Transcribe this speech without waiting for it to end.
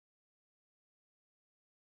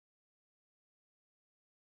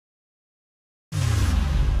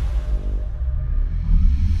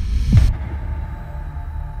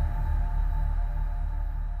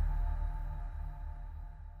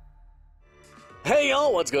Hey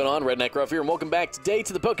y'all, what's going on? RedneckRough here, and welcome back today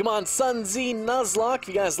to the Pokemon Sun Z-Nuzlocke. If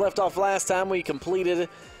you guys left off last time, we completed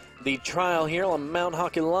the trial here on Mount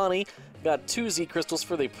Hakilani. Got 2 Z crystals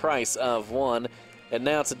for the price of 1. And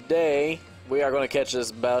now today, we are going to catch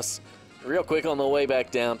this bus real quick on the way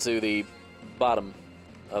back down to the bottom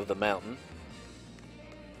of the mountain.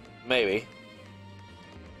 Maybe.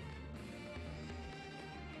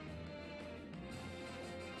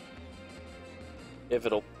 If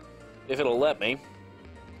it'll let me.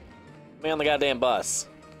 Me on the goddamn bus.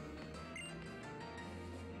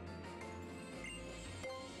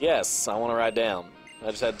 Yes, I want to ride down.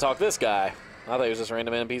 I just had to talk to this guy. I thought he was just a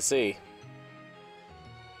random NPC.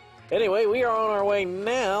 Anyway, we are on our way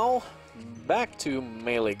now back to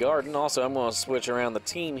Melee Garden. Also, I'm going to switch around the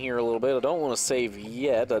team here a little bit. I don't want to save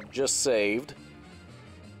yet. I just saved.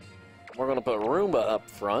 We're going to put Roomba up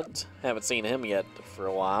front. Haven't seen him yet for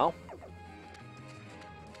a while.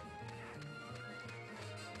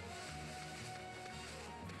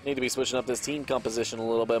 Need to be switching up this team composition a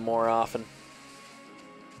little bit more often.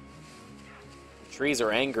 The trees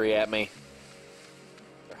are angry at me.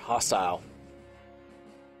 They're hostile.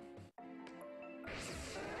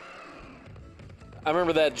 I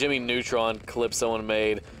remember that Jimmy Neutron clip someone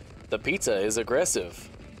made. The pizza is aggressive.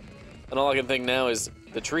 And all I can think now is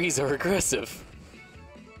the trees are aggressive.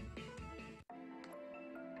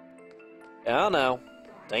 I don't know.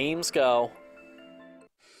 Team Skull.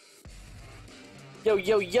 Yo,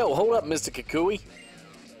 yo, yo, hold up, Mr. Kukui.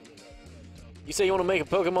 You say you want to make a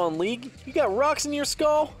Pokemon League? You got rocks in your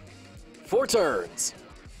skull? 4 turns.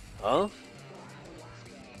 Huh?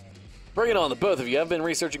 Bring it on, the both of you. I've been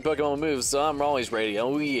researching Pokemon moves, so I'm always ready.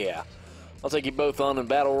 Oh, yeah. I'll take you both on in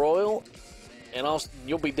Battle Royal, and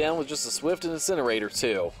you'll be down with just a Swift and Incinerator,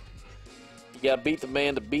 too. You gotta beat the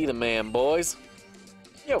man to be the man, boys.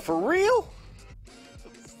 Yo, for real?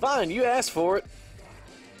 Fine, you asked for it.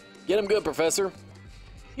 Get him good, Professor.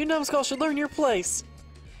 You numbskull should learn your place.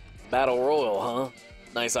 Battle Royal, huh?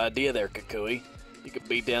 Nice idea there, Kukui. You could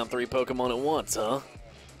beat down 3 Pokemon at once, huh?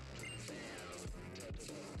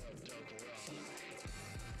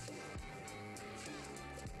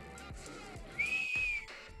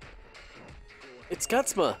 It's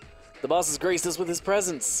Gutsma. The boss has graced us with his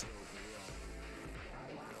presence.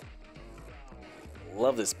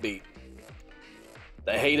 Love this beat.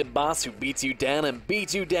 The hated boss who beats you down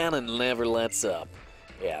and never lets up.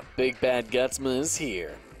 Yeah, Big Bad Gutsman is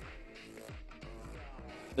here.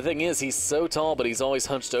 The thing is, he's so tall, but he's always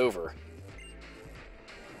hunched over.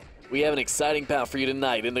 We have an exciting bout for you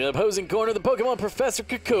tonight. In the opposing corner, the Pokemon Professor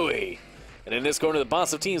Kukui. And in this corner, the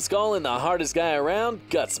boss of Team Skull and the hardest guy around,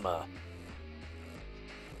 Gutsma.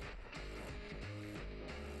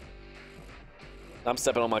 I'm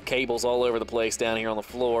stepping on my cables all over the place down here on the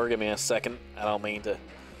floor. Give me a second. I don't mean to.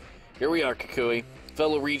 Here we are, Kukui.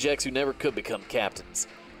 Fellow rejects who never could become captains.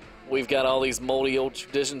 We've got all these moldy old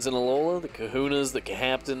traditions in Alola, the Kahunas, the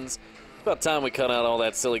Captains. It's about time we cut out all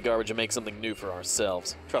that silly garbage and make something new for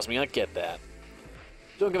ourselves. Trust me, I get that.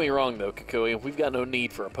 Don't get me wrong, though, Kukui. We've got no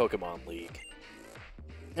need for a Pokemon League.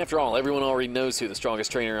 After all, everyone already knows who the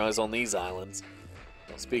strongest trainer is on these islands.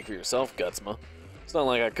 Don't speak for yourself, Gutsma. It's not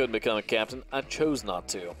like I couldn't become a captain. I chose not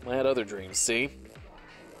to. I had other dreams, see?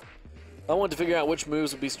 I wanted to figure out which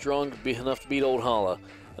moves would be strong enough to beat Old Hala,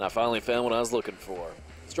 and I finally found what I was looking for.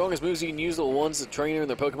 The strongest moves you can use are the ones the trainer and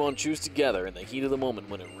their Pokemon choose together in the heat of the moment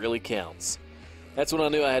when it really counts. That's when I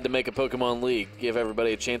knew I had to make a Pokemon League, give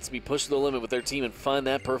everybody a chance to be pushed to the limit with their team and find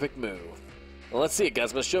that perfect move. Well, let's see it,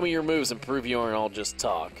 guys. Show me your moves and prove you aren't all just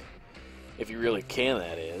talk. If you really can,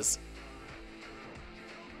 that is.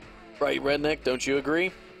 Right, Redneck, don't you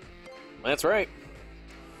agree? That's right.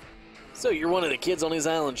 So, you're one of the kids on his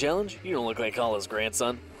island challenge? You don't look like Hala's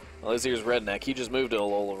grandson. Well, this here's Redneck. He just moved to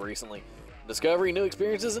Alola recently. Discovery, new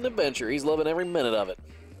experiences, and adventure. He's loving every minute of it.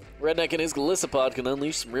 Redneck and his Galissapod can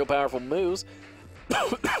unleash some real powerful moves.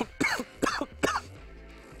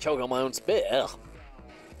 Choke on my own spit. Ugh.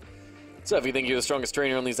 So, if you think you're the strongest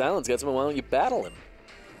trainer on these islands, Gutsman, why don't you battle him?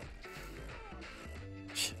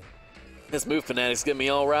 This move fanatic's getting me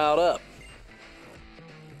all riled up.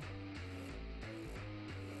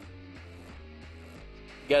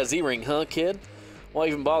 You got a Z-Ring, huh, kid? Why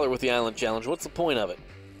even bother with the island challenge? What's the point of it?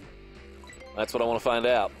 That's what I want to find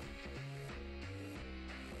out.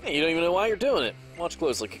 Hey, you don't even know why you're doing it. Watch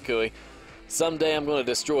closely, Kukui. Someday I'm going to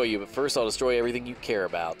destroy you, but first I'll destroy everything you care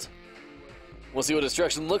about. Want to see what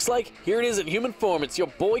destruction looks like? Here it is in human form. It's your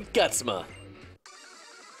boy, Gutsma.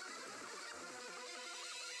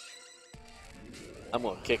 I'm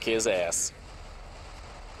going to kick his ass.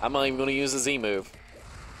 I'm not even going to use a Z move.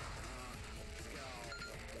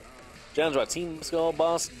 Challenge by Team Skull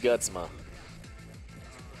Boss Gutsma.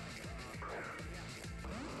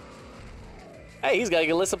 Hey, he's got a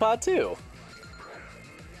Galissapod too.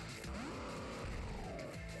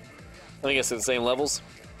 I guess they're the same levels.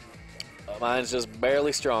 Mine's just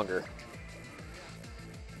barely stronger.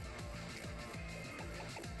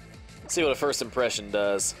 Let's see what a first impression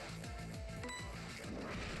does.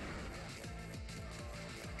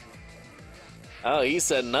 Oh, he's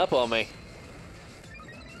setting up on me.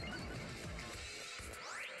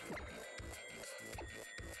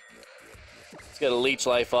 Let's get a leech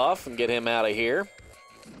life off and get him out of here.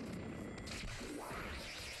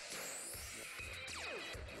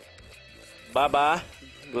 Bye-bye,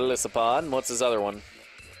 Galissapod. What's his other one?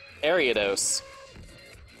 Ariados.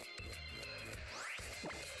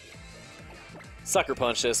 Sucker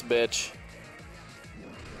punch this bitch.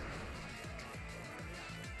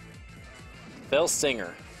 Fell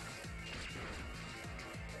Stinger.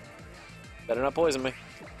 Better not poison me.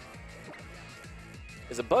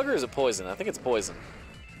 Is it bug or is it poison? I think it's poison.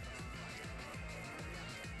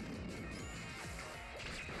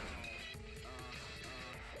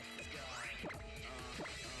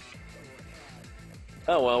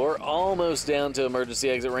 Oh well, we're almost down to emergency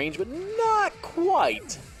exit range, but not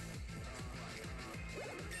quite.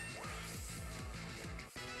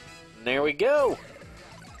 And there we go.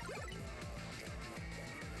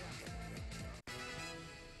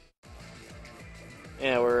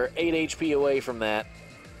 Yeah, we're 8 HP away from that.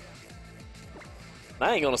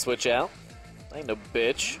 I ain't gonna switch out. I ain't no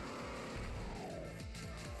bitch.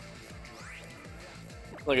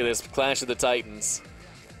 Look at this, Clash of the Titans.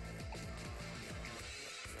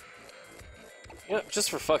 You know, just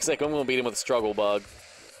for fuck's sake, I'm gonna beat him with a struggle bug.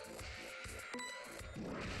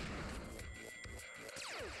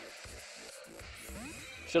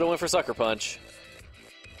 Should've went for Sucker Punch.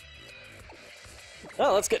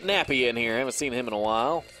 Oh, let's get Nappy in here. I haven't seen him in a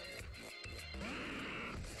while.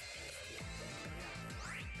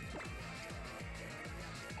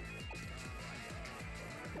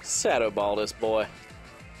 Shadow Ball this boy.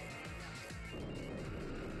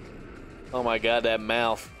 Oh my god, that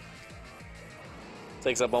mouth.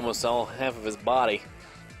 Takes up almost all half of his body.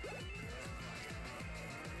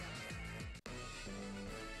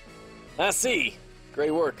 I see.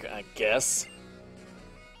 Great work, I guess.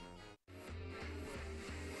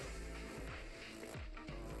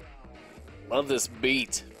 Love this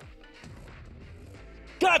beat.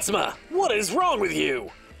 Cosmemey, what is wrong with you?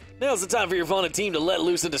 Now's the time for your vaunted team to let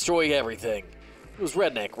loose and destroy everything. It was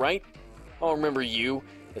Redneck, right? I'll remember you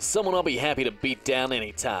as someone I'll be happy to beat down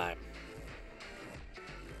anytime.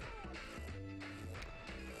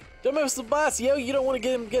 Don't mess with the boss, yo. You don't want to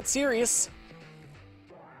get him to get serious.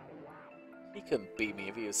 He couldn't beat me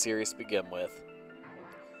if he was serious to begin with.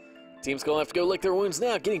 Team's gonna have to go lick their wounds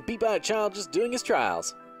now, getting beat by a child just doing his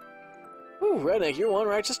trials. Ooh, Redneck, you're one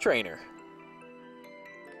righteous trainer.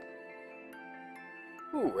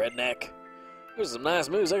 Ooh, Redneck. There's some nice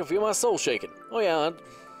moves. I can feel my soul shaking. Oh yeah,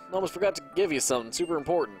 I almost forgot to give you something super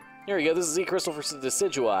important. Here you go. This is Z-Crystal for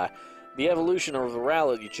Decidui, the evolution of the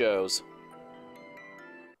Rowlet you chose.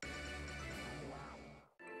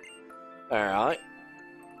 Alright.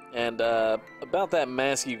 And, about that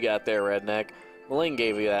mask you got there, Redneck. Maling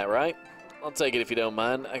gave you that, right? I'll take it if you don't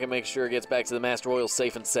mind. I can make sure it gets back to the Master Royal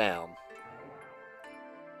safe and sound.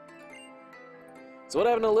 So what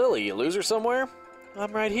happened to Lily? You lose her somewhere?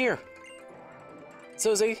 I'm right here.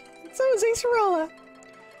 So is Acerola.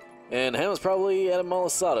 And Ham's probably at a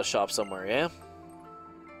Malasada shop somewhere, yeah?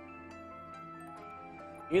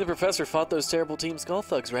 You and the professor fought those terrible Team Skull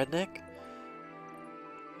thugs, Redneck.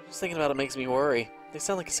 Just thinking about it makes me worry. They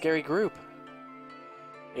sound like a scary group.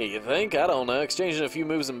 Yeah, you think? I don't know. Exchanging a few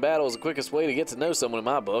moves in battle is the quickest way to get to know someone in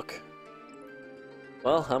my book.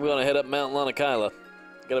 Well, I'm going to head up Mount Lanakila.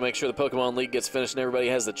 Gotta make sure the Pokemon League gets finished and everybody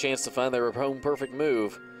has the chance to find their home perfect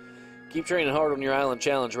move. Keep training hard on your island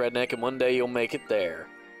challenge, Redneck, and one day you'll make it there.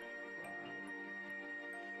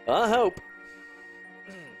 I hope.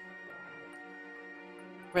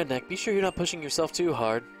 Redneck, be sure you're not pushing yourself too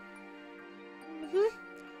hard.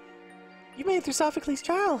 You made it through Sophocles'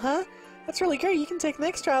 trial, huh? That's really great. You can take the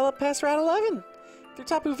next trial up past Route 11. Through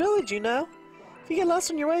Tapu Village, you know. If you get lost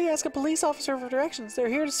on your way, ask a police officer for directions. They're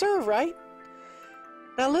here to serve, right?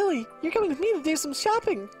 Now, Lily, you're coming with me to do some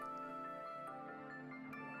shopping.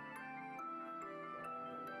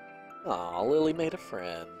 Aw, Lily made a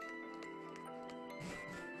friend.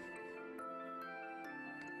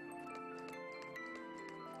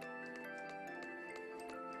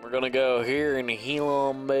 We're gonna go here and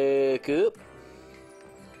heal them back up.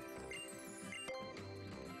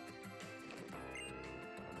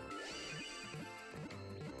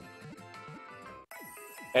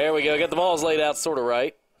 There we go, got the balls laid out sort of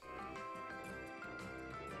right.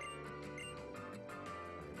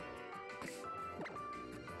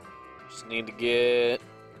 Need to get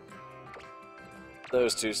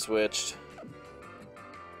those two switched.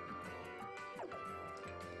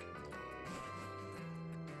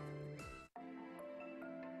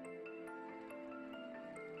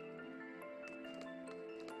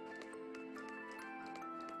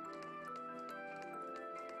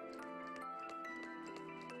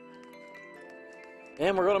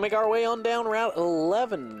 And we're going to make our way on down Route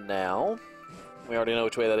 11 now. We already know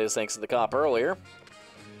which way that is thanks to the cop earlier.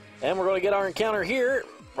 And we're going to get our encounter here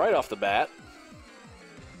right off the bat.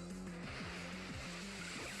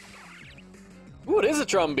 Ooh, it is a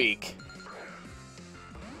Trumbeak.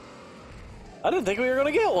 I didn't think we were going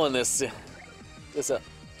to get one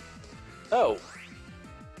Oh.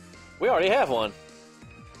 We already have one.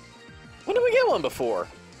 When did we get one before?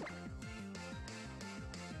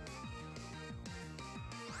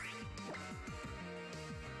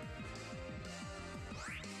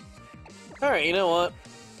 Alright, you know what?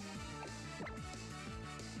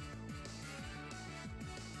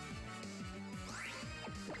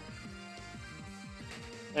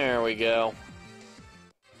 There we go.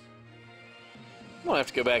 I'm gonna have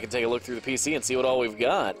to go back and take a look through the PC and see what all we've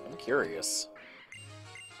got. I'm curious.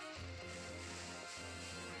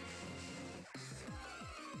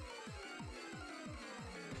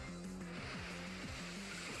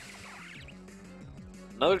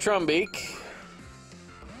 Another Trumbeak.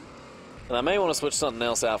 And I may want to switch something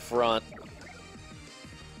else out front.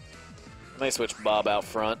 I may switch Bob out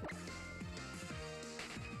front.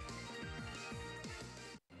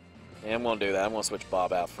 Yeah, I'm going to do that. I'm going to switch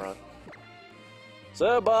Bob out front.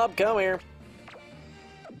 So, Bob, come here.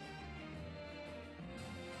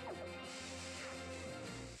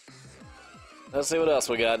 Let's see what else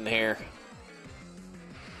we got in here.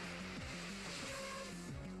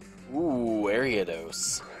 Ooh,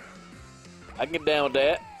 Ariados. I can get down with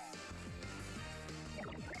that.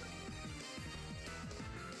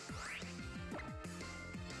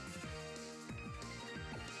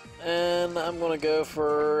 And I'm going to go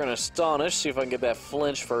for an Astonish, see if I can get that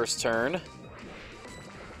flinch first turn.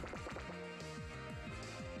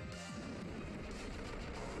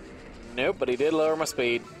 Nope, but he did lower my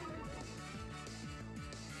speed.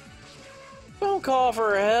 Don't call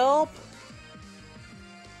for help.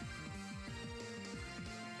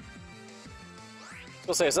 I was going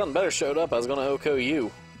to say, if something better showed up, I was going to OHKO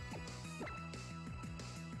you.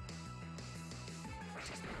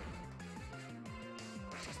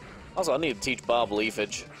 Also, I need to teach Bob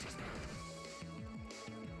leafage.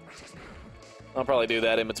 I'll probably do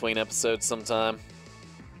that in between episodes sometime.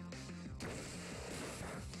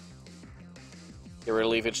 Get rid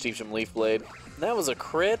of leafage, teach him leaf blade. That was a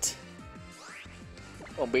crit.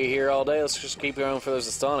 Won't be here all day. Let's just keep going for those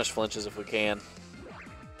Astonish flinches if we can.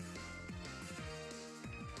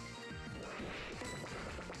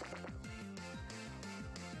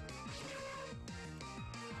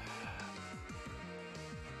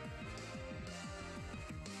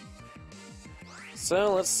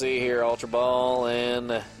 So let's see here, Ultra Ball,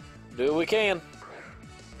 and do what we can.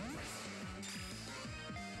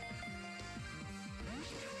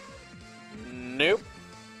 Nope.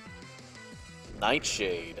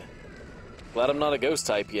 Nightshade. Glad I'm not a ghost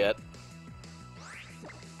type yet.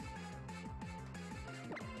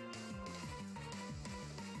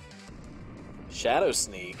 Shadow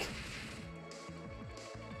Sneak.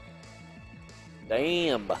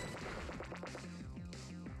 Damn.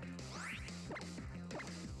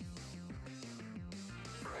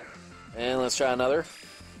 And let's try another.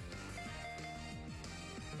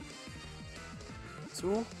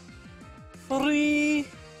 2, 3.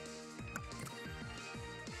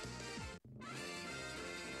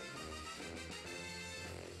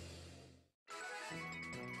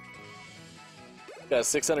 Got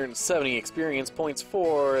 670 experience points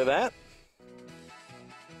for that.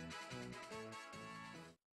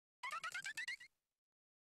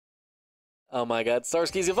 Oh my god,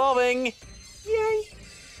 Starsky's evolving! Yay!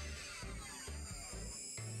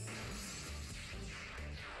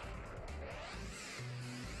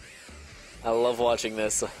 I love watching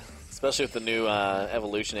this, especially with the new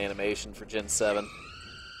evolution animation for Gen 7.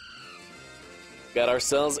 Got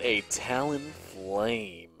ourselves a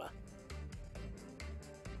Talonflame.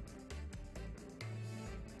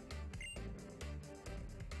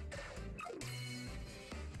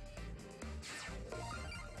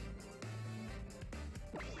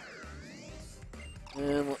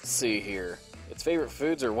 And let's see here. Its favorite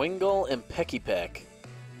foods are Wingull and Pecky Peck.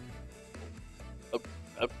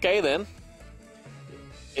 Okay then.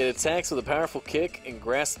 It attacks with a powerful kick and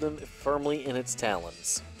grasps them firmly in its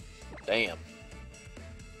talons. Damn.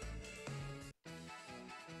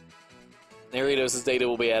 Ariados' data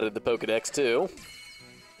will be added to the Pokedex, too.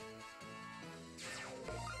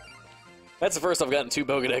 That's the first I've gotten 2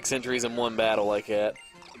 Pokedex entries in one battle like that.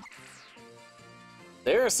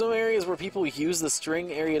 There are some areas where people use the string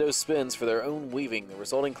Ariados spins for their own weaving. The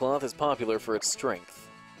resulting cloth is popular for its strength.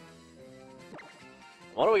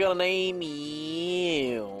 What do we gotta name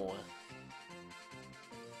you?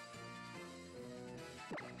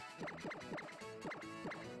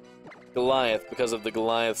 Goliath, because of the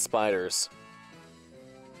Goliath spiders.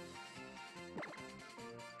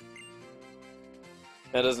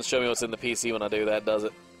 That doesn't show me what's in the PC when I do that, does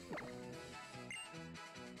it?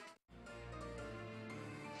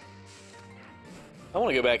 I want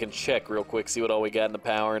to go back and check real quick, see what all we got in the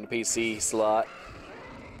power in the PC slot.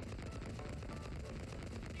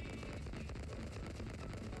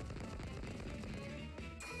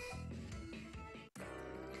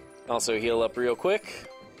 Also heal up real quick.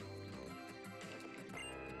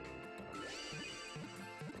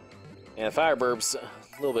 Yeah, Fireburb's a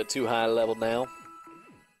little bit too high level now.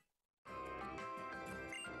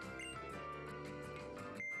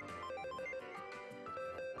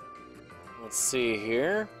 Let's see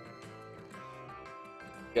here.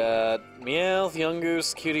 Got Meowth,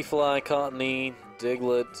 Yungoos, Cutiefly, Cottony,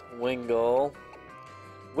 Diglett, Wingull,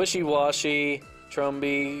 Wishy-Washy,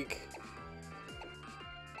 Trumbeak,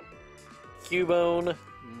 Cubone,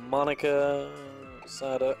 Monica,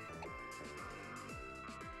 Psyduck.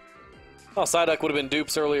 Oh, Psyduck would have been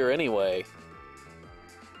dupes earlier anyway.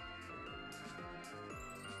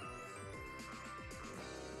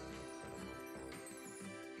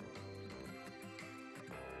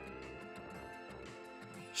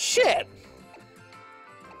 Shit!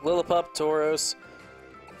 Lillipup, Tauros,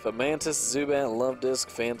 Fomantis, Zubat, Luvdisc,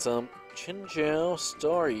 Phantom, Chinchou,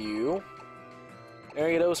 Staryu,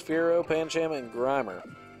 Ariados, Fearow, Pancham, and Grimer.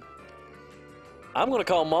 I'm going to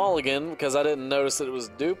call Mulligan because I didn't notice that it was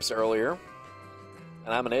dupes earlier.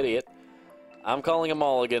 And I'm an idiot. I'm calling a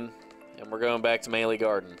Mulligan, and we're going back to Melee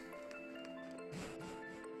Garden.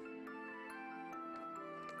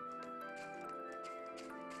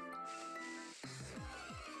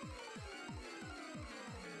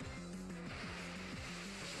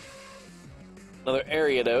 Another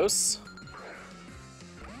Ariados.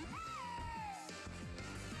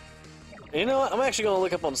 You know what? I'm actually going to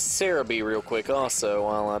look up on Cerebi real quick also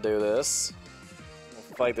while I do this.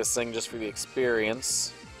 I'll fight this thing just for the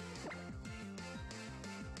experience.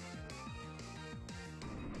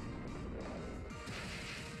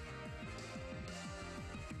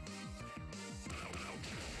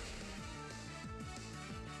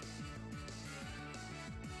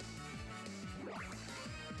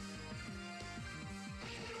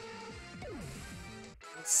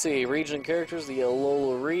 Let's see, region characters, the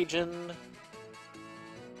Alola region.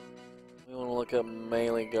 We want to look up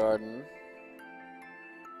Melee Garden.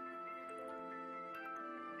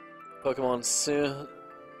 Pokemon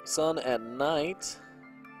Sun at Night.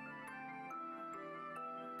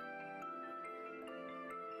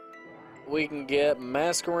 We can get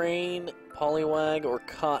Masquerain, Poliwag, or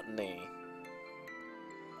Cottony.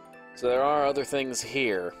 So there are other things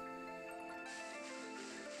here.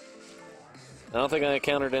 I don't think I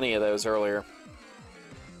encountered any of those earlier.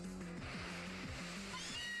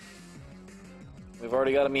 We've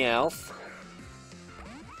already got a Meowth.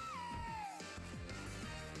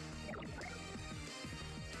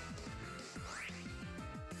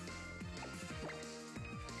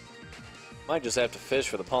 Might just have to fish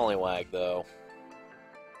for the Poliwag, though.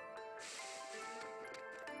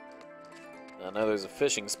 I know there's a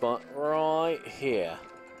fishing spot right here.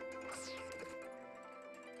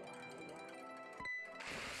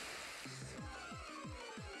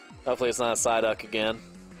 Hopefully it's not a Psyduck again.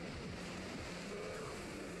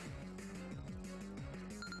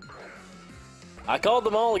 I called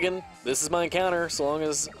the Mulligan. This is my encounter, so long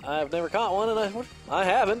as I've never caught one, and I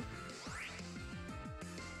haven't.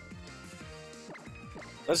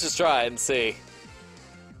 Let's just try it and see.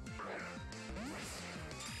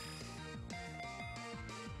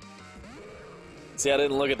 See, I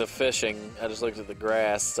didn't look at the fishing. I just looked at the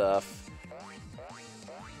grass stuff.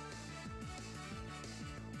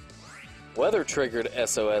 Weather-triggered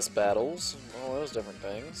SOS battles. All those different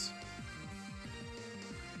things.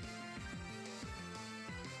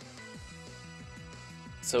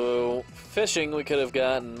 So, fishing, we could have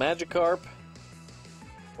gotten Magikarp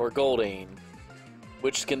or Goldeen,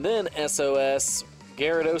 which can then SOS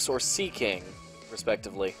Gyarados or Seaking,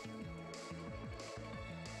 respectively.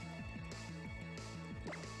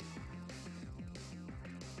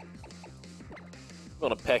 I'm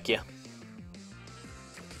gonna peck you.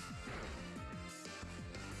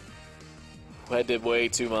 I did way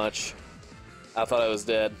too much. I thought I was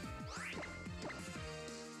dead.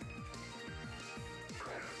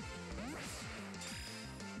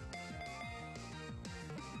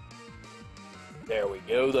 There we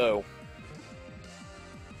go, though.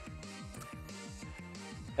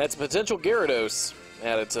 That's potential Gyarados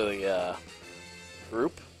added to the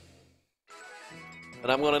group.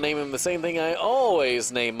 And I'm going to name him the same thing I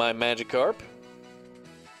always name my Magikarp.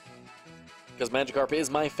 Because Magikarp is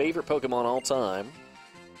my favorite Pokemon all time.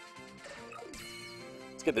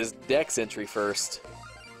 Let's get this Dex entry first.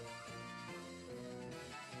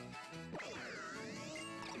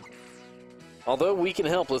 Although weak and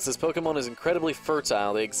helpless, this Pokemon is incredibly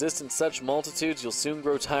fertile. They exist in such multitudes, you'll soon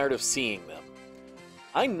grow tired of seeing them.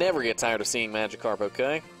 I never get tired of seeing Magikarp,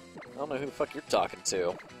 okay? I don't know who the fuck you're talking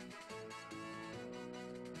to.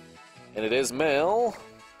 And it is male.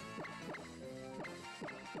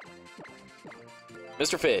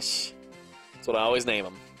 Mr. Fish. That's what I always name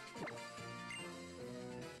him.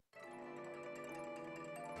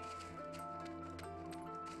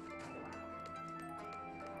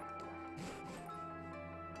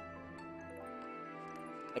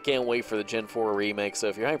 I can't wait for the Gen 4 remake, so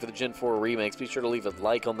if you're hyped for the Gen 4 remakes, be sure to leave a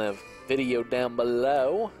like on the video down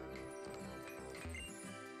below.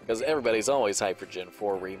 Because everybody's always hyped for Gen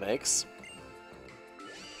 4 remakes.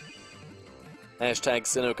 Hashtag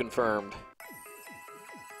Sinnoh confirmed.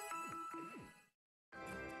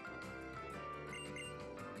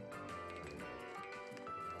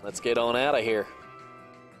 Let's get on out of here.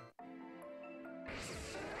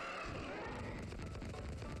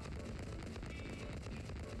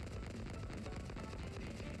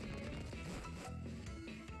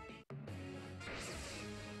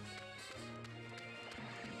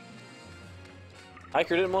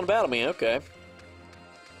 Hiker didn't want to battle me, okay.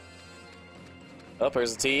 Oh,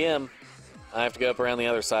 there's a TM. I have to go up around the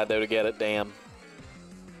other side, though, to get it, damn.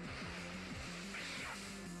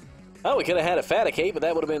 Oh, we could have had a Faticate, but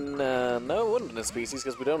that would have been, no, it wouldn't have been a species,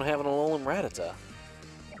 because we don't have an Alolan Rattata.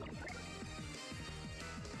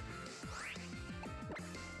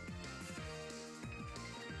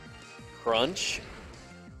 Crunch.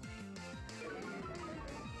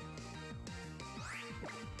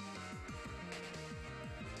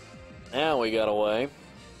 Now we got away.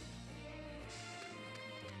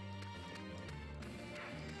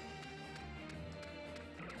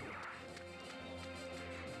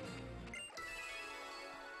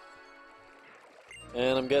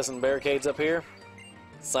 And I'm guessing barricades up here.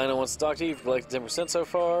 Sinnoh wants to talk to you. You've collected 10% so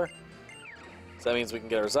far. So that means we can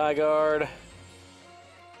get our Zygarde.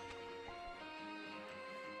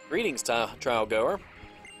 Greetings, trial goer.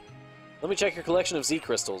 Let me check your collection of Z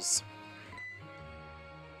crystals.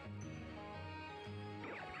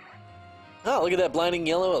 Oh, look at that blinding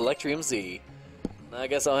yellow Electrium Z. I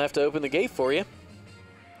guess I'll have to open the gate for you.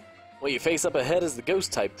 What you face up ahead is the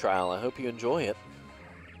ghost type trial. I hope you enjoy it.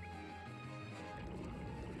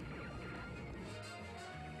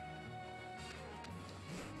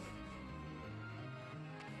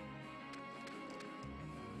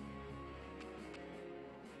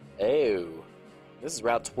 Oh, this is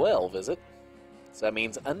Route 12, is it? So that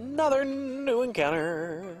means another new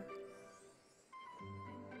encounter.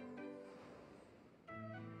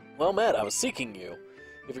 Well met, I was seeking you.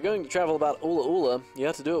 If you're going to travel about Ula Ula, you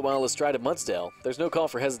have to do it while astride of Mudsdale. There's no call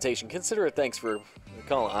for hesitation. Consider it thanks for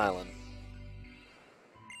Kala Island.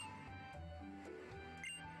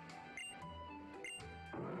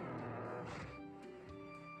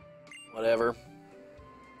 Whatever.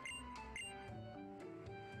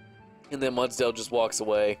 And then Mudsdale just walks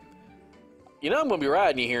away. You know I'm going to be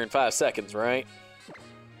riding you here in 5 seconds, right?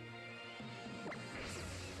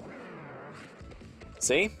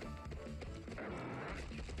 See?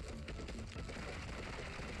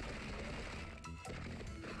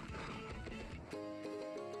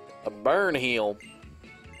 A burn heal.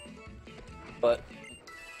 But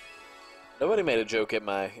nobody made a joke at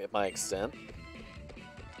my extent.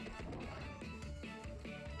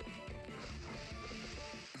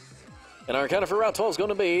 And our encounter for Route 12 is going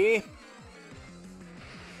to be...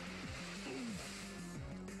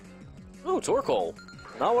 Ooh, Torkoal.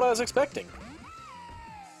 Not what I was expecting.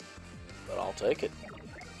 But I'll take it.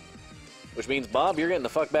 Which means, Bob, you're getting the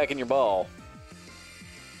fuck back in your ball.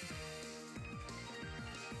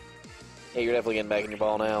 Yeah, you're definitely getting back in your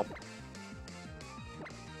ball now.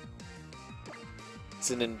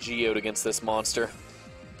 Sending Geode against this monster.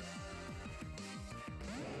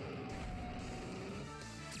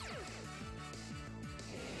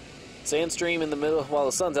 Sandstream in the middle while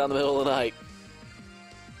the sun's out in the middle of the night.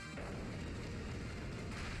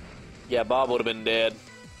 Yeah, Bob would have been dead.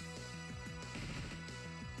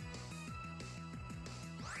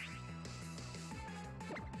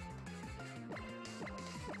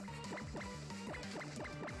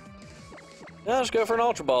 I'll just go for an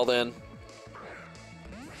Ultra Ball then.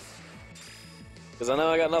 Because I know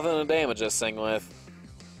I got nothing to damage this thing with.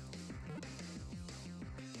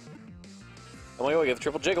 Oh my god, we get the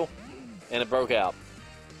triple jiggle. And it broke out.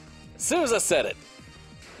 As soon as I said it.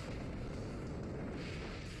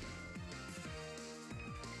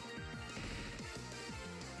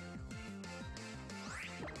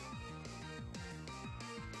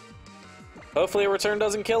 Hopefully a return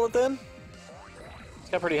doesn't kill it then. It's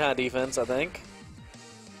got pretty high defense, I think.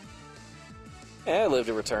 Yeah, I lived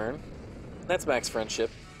a return. That's max friendship.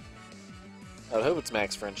 I would hope it's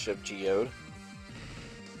max friendship, Geode.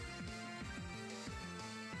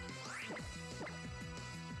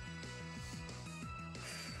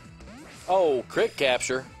 Oh, crit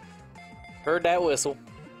capture. Heard that whistle.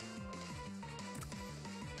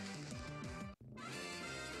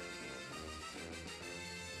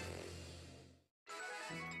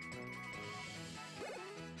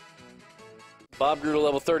 Bob grew to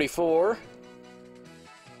level 34.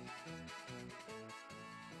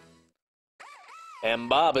 And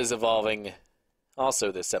Bob is evolving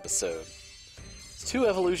also this episode. It's 2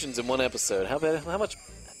 evolutions in 1 episode. How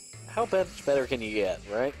much better can you get,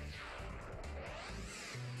 right?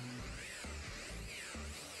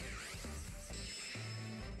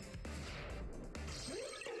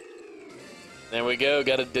 There we go,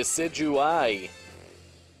 got a Decidueye.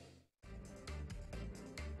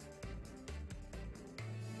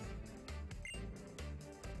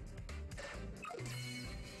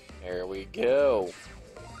 There we go.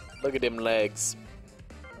 Look at them legs.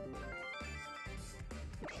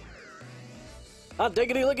 Hot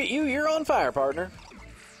diggity, look at you, you're on fire, partner.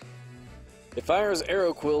 It fires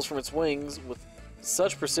arrow quills from its wings with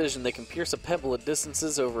such precision they can pierce a pebble at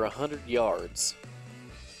distances over 100 yards.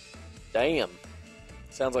 Damn.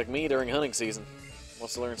 Sounds like me during hunting season.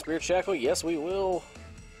 Wants to learn Spirit Shackle? Yes, we will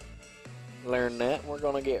learn that. We're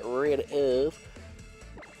going to get rid of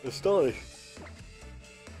the Stolly.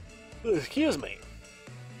 Excuse me.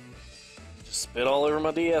 Just spit all over my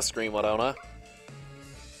DS screen, why don't I?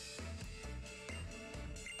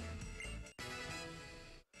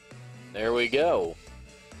 There we go.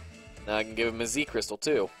 Now I can give him a Z Crystal,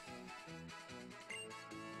 too.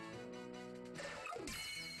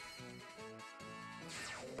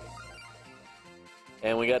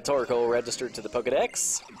 And we got Torkoal registered to the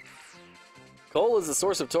Pokédex. Coal is the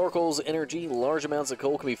source of Torkoal's energy. Large amounts of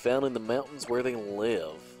coal can be found in the mountains where they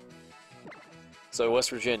live. So West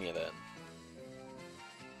Virginia, then.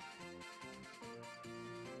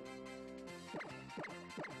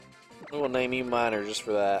 We'll name you Miner just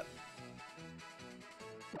for that.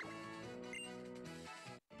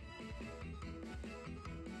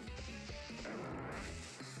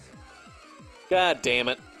 God damn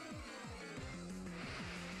it.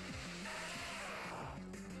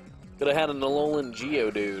 Could have had an Alolan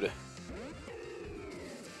Geodude.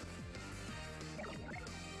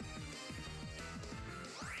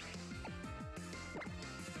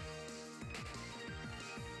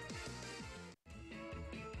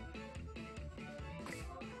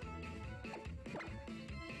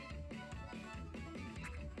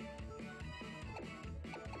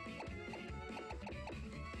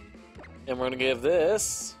 And we're going to give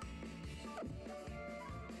this...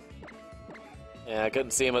 Yeah, I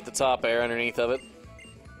couldn't see him at the top there underneath of it.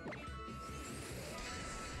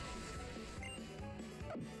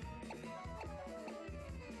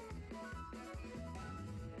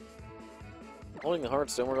 Holding the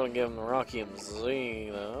Heartstone, we're going to give him the Rocky and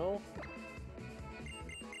Xeno.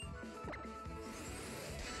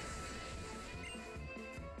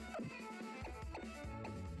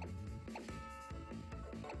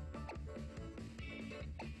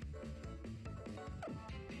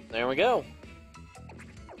 There we go.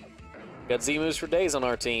 Got Z-moves for days on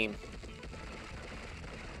our team.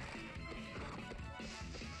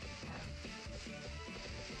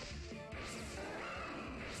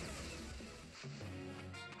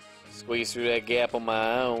 Squeeze through that gap on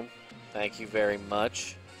my own. Thank you very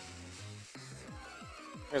much.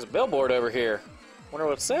 There's a billboard over here. Wonder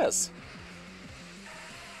what it says.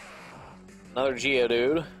 Another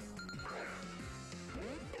Geodude.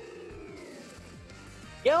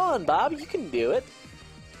 Go on, Bob. You can do it.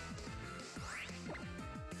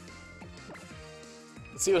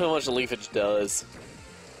 Let's see how much the leafage does.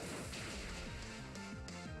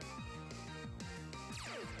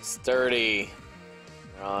 Sturdy.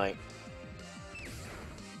 Right.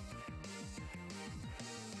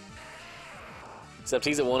 Except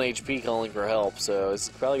he's at 1 HP calling for help, so it's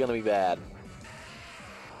probably going to be bad.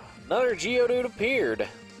 Another Geodude appeared.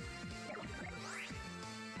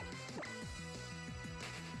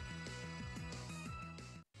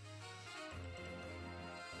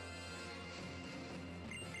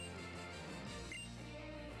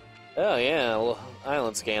 Oh, yeah, a little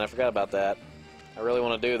island scan. I forgot about that. I really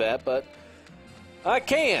want to do that, but I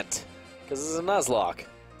can't, because this is a Nuzlocke.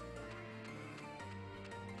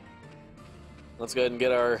 Let's go ahead and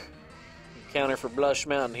get our encounter for Blush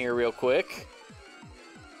Mountain here real quick.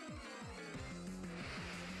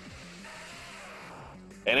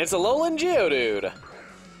 And it's a Alolan Geodude.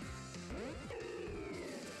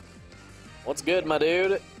 What's good, my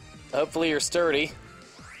dude? Hopefully you're sturdy.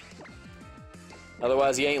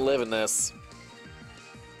 Otherwise, you ain't living this.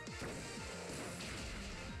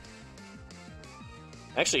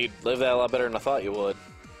 Actually, you'd live that a lot better than I thought you would.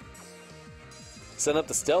 Send up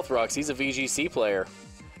the Stealth Rocks. He's a VGC player.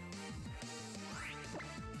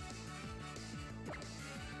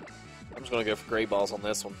 I'm just going to go for Great Balls on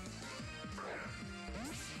this one.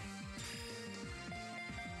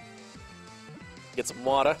 Get some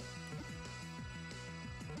water.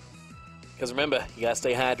 Because remember, you got to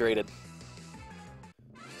stay hydrated.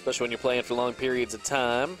 Especially when you're playing for long periods of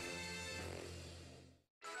time.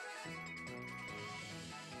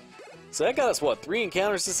 So that got us, what, 3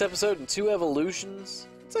 encounters this episode and 2 evolutions?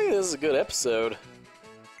 I'd say this is a good episode.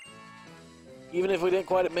 Even if we didn't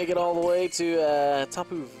quite make it all the way to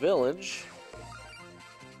Tapu Village.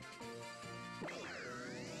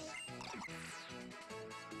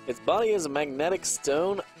 Its body is a magnetic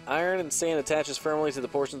stone. Iron and sand attaches firmly to the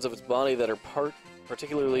portions of its body that are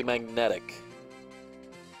particularly magnetic.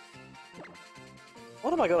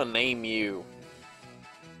 What am I going to name you?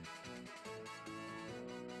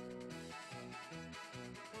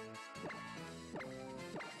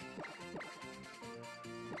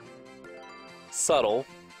 Subtle,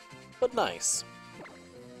 but nice.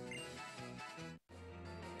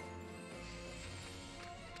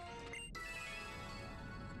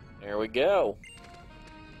 There we go.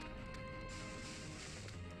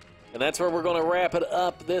 And that's where we're going to wrap it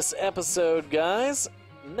up this episode, guys.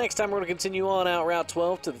 Next time we're going to continue on out Route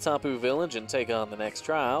 12 to the Tapu Village and take on the next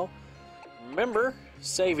trial. Remember,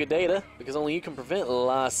 save your data, because only you can prevent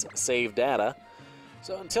lost saved data.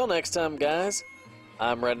 So until next time, guys,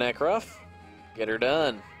 I'm RedneckRough. Get her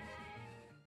done.